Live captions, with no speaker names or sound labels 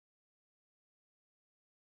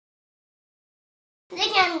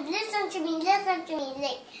Lincoln, listen to me.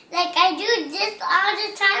 Like I do this all the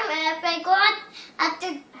time. And if I go out at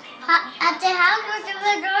the house or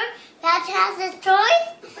the door, Matthew has his toys,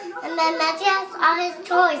 and then Matthew has all his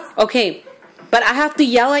toys. Okay, but I have to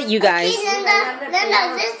yell at you guys. Okay, Linda,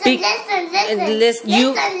 listen,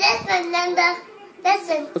 Linda.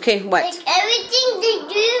 Listen. Okay, what? Like everything they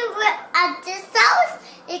do at this house,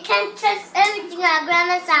 you can't trust everything at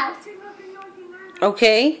Grandma's house.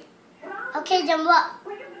 Okay. Okay, then what?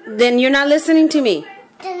 Then you're not listening to me.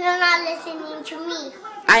 Then you're not listening to me.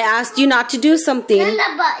 I asked you not to do something.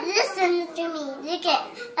 Linda, but listen to me. Look at,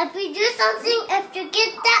 if you do something, if you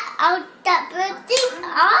get that bird thing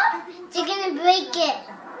off, you're gonna break it.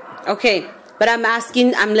 Okay, but I'm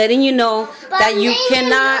letting you know that you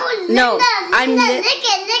cannot. Linda, lick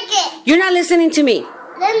it. You're not listening to me.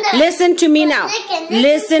 Linda, listen to me now.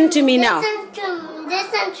 Listen to me now.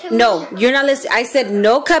 Listen to me. No, you're not listening. I said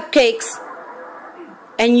no cupcakes.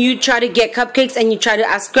 And you try to get cupcakes and you try to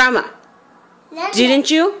ask Grandma. Linda, didn't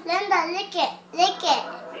you? Linda, lick it.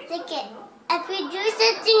 If you do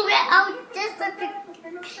something right out this,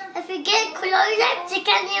 if you get close, you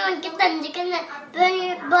can't even get them. You're gonna burn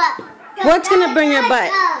your butt. What's gonna burn your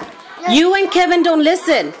butt? No. You and Kevin don't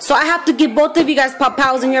listen, so I have to give both of you guys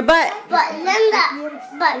pow-pows in your butt. But Linda,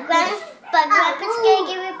 Grandpa's gonna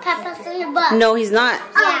give you peppers in the butt. No, he's not.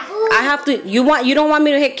 Yeah. I have to. You don't want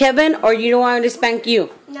me to hit Kevin, or you don't want me to spank you?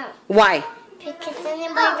 No. Why? Because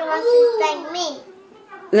anybody wants to spank me.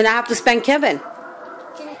 Then I have to spank Kevin.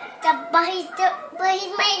 But he's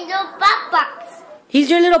my little pop-ups. He's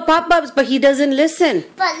your little pop-ups, but he doesn't listen.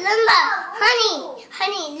 But Linda,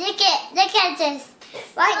 honey, look at this.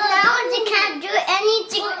 Right now, you can't do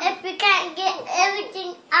anything if you can't get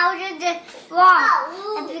everything out of the wall.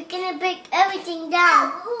 If you're gonna break everything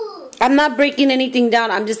down. I'm not breaking anything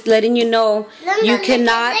down. I'm just letting you know you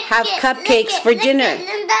cannot have cupcakes for dinner.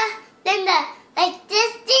 Linda, like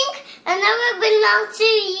this thing, I never belong to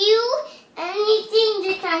you. Anything,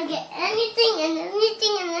 you can't get anything and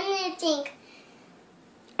anything and anything.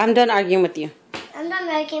 I'm done arguing with you. I'm not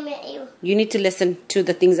arguing with you. You need to listen to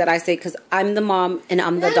the things that I say because I'm the mom and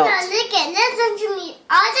I'm the adult. Listen to me.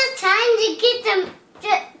 All the time to get them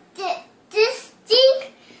this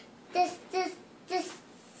thing,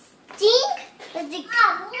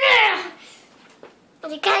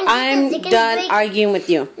 I'm done arguing with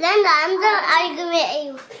you. Linda, I'm done arguing with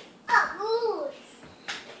you.